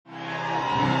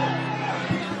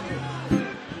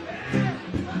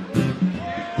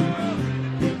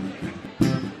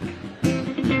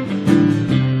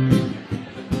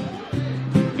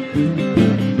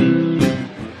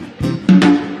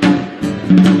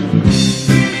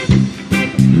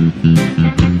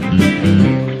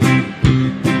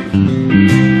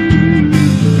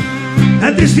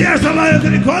Þetta síðasta lagið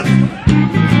fyrir í kvöld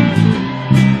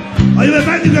og ég veit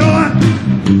bætingar á það.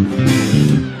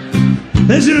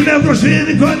 Þeir sem með okkur á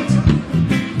sviðið í kvöld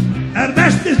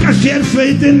vestfirska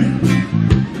sérsveitin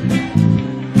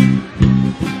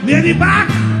mér í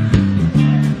bak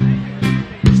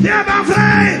Stefán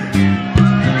Freyr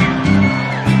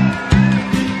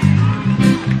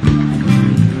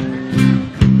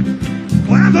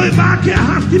og hann þó í baki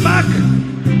haft í bak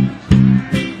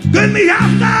Gunnar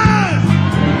Hjaltason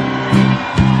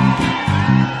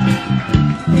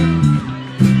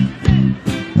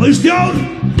og í stjórn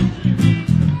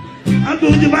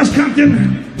alveg út í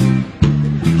vasskantinn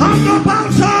Halldór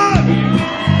Pálsson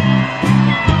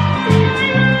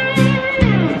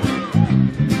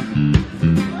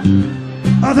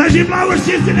og þessi bláu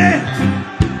skiptinni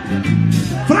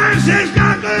Franziska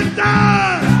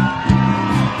Günther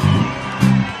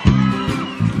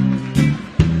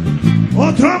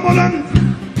og trommulan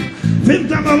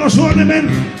 15 ára sonur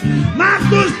minn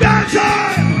Magnús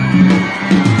Björnsson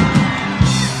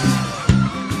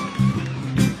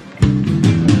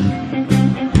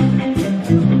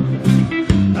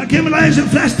kemur lagið sem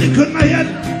flesti kunna hér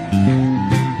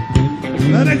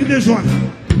það ekkert svona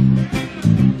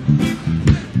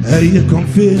ég kom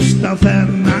fyrst á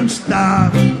þennan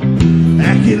stað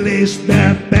ekki list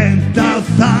mér beint á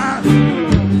það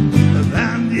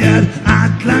en ég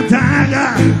alla daga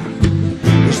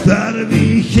störfi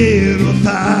hér og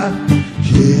þar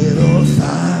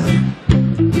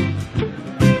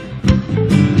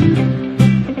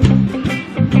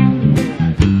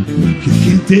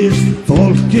kynntist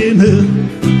fólkinu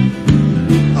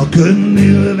á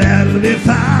kunnið verði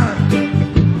þar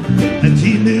en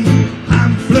tíminn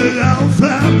hann flög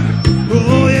áfram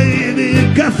og ég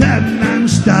yfirgaf þennan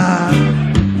stað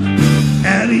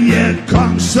ég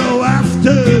kom svo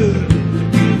aftur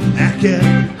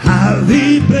ekkert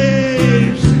hafði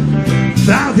breyst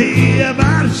frá því ég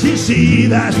var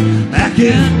síðast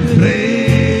ekkert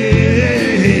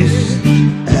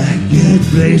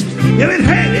breyst ég vil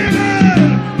heyra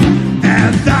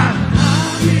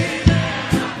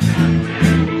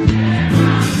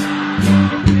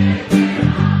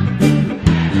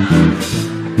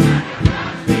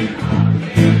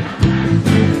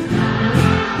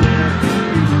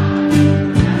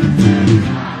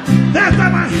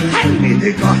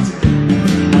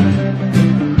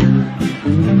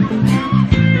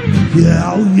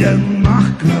ég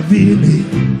makka vini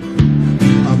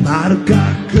að marga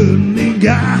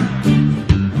kunninga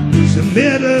sem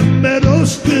eru með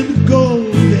óskum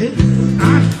góði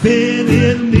allt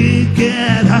fyrir mig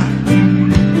gera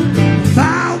þá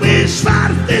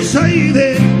svarti sauði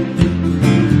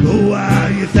þó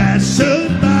að ég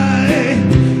þessum bæ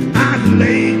að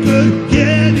leikur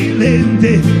hér í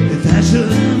lindi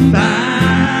þessum bæ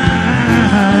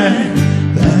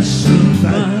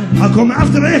að koma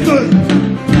aftur að ykkur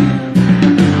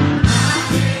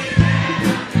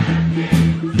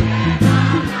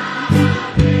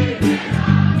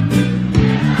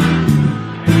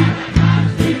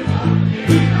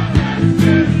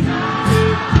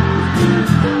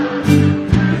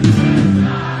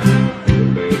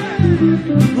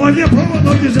og ég prófa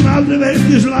nokkið sem aldrei veist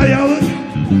í þessu lagi áður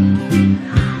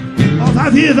og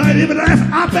það þýðir það yfir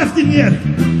að eftir mér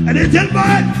en ég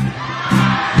tilbúin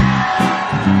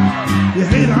ég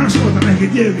heyra hans skotan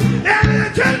ekkert ég þið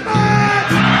tilbúin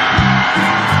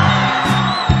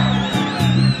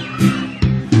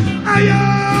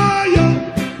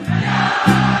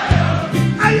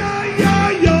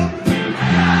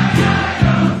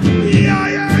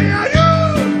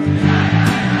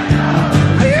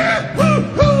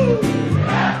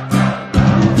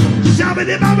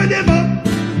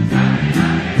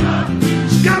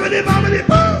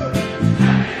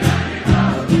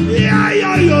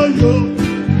æjó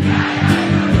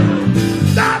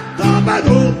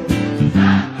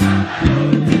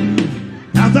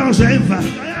Þetta var svo einfalt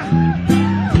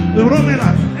við vorum meira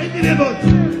einnig viðbót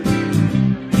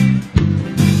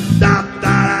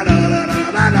Þetta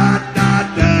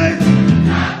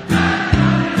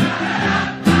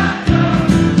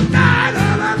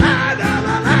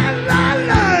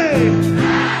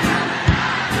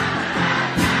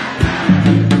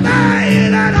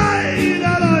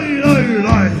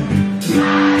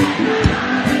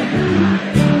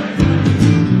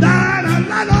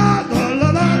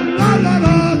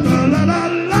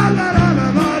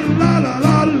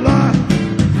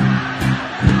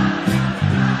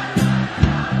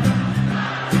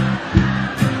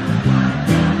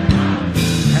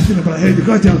er bara heiti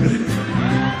gott hjá okkur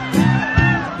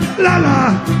la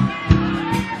la,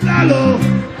 la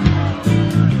lo.